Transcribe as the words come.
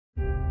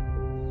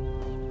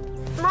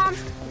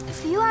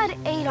If you had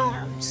 8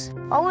 arms,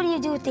 what would you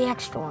do with the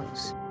extra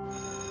ones?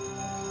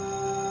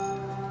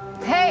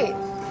 Hey!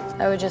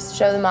 I would just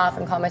show them off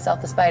and call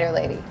myself the Spider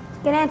Lady.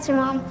 Good answer,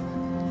 Mom.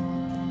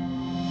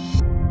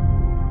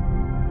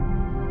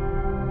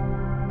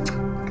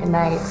 Good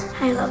night.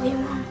 I love you,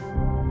 Mom.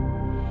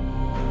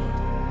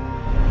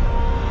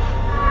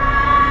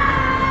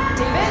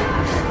 David?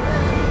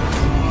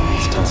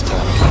 It's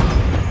tough.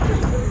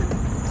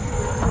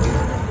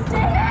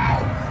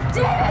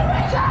 David,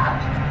 wake up!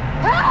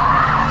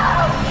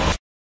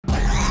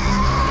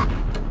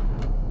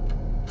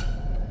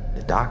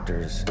 The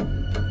doctors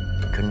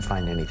couldn't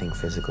find anything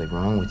physically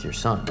wrong with your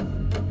son.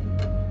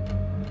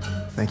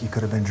 Think you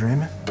could have been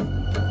dreaming?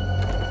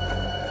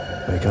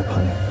 Wake up,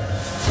 honey.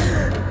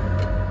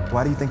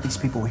 Why do you think these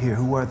people were here?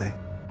 Who were they?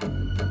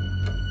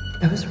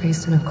 I was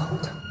raised in a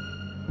cult.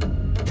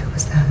 It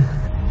was them.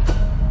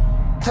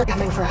 They're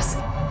coming for us.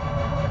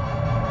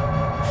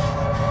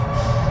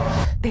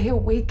 They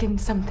awakened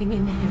something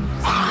in him.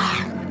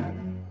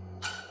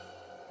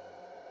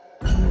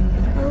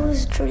 I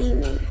was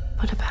dreaming.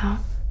 What about?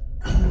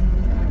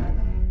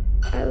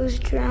 I was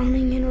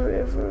drowning in a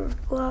river of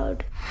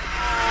blood.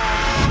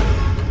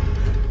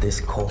 This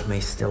cult may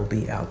still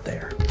be out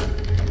there.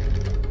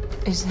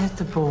 Is that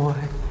the boy?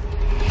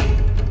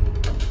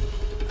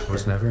 There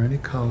was never any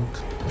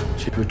cult.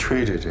 She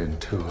retreated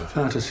into a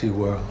fantasy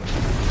world.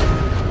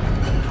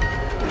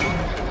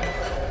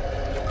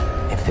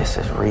 If this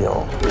is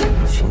real,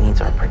 she needs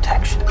our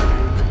protection.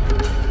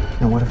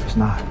 And what if it's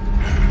not?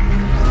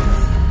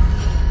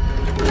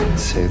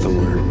 Say the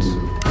words.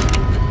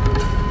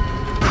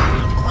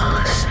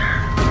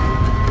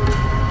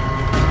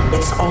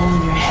 It's all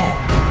in your head.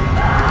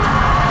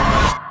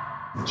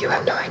 You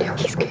have no idea what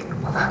he's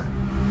capable of.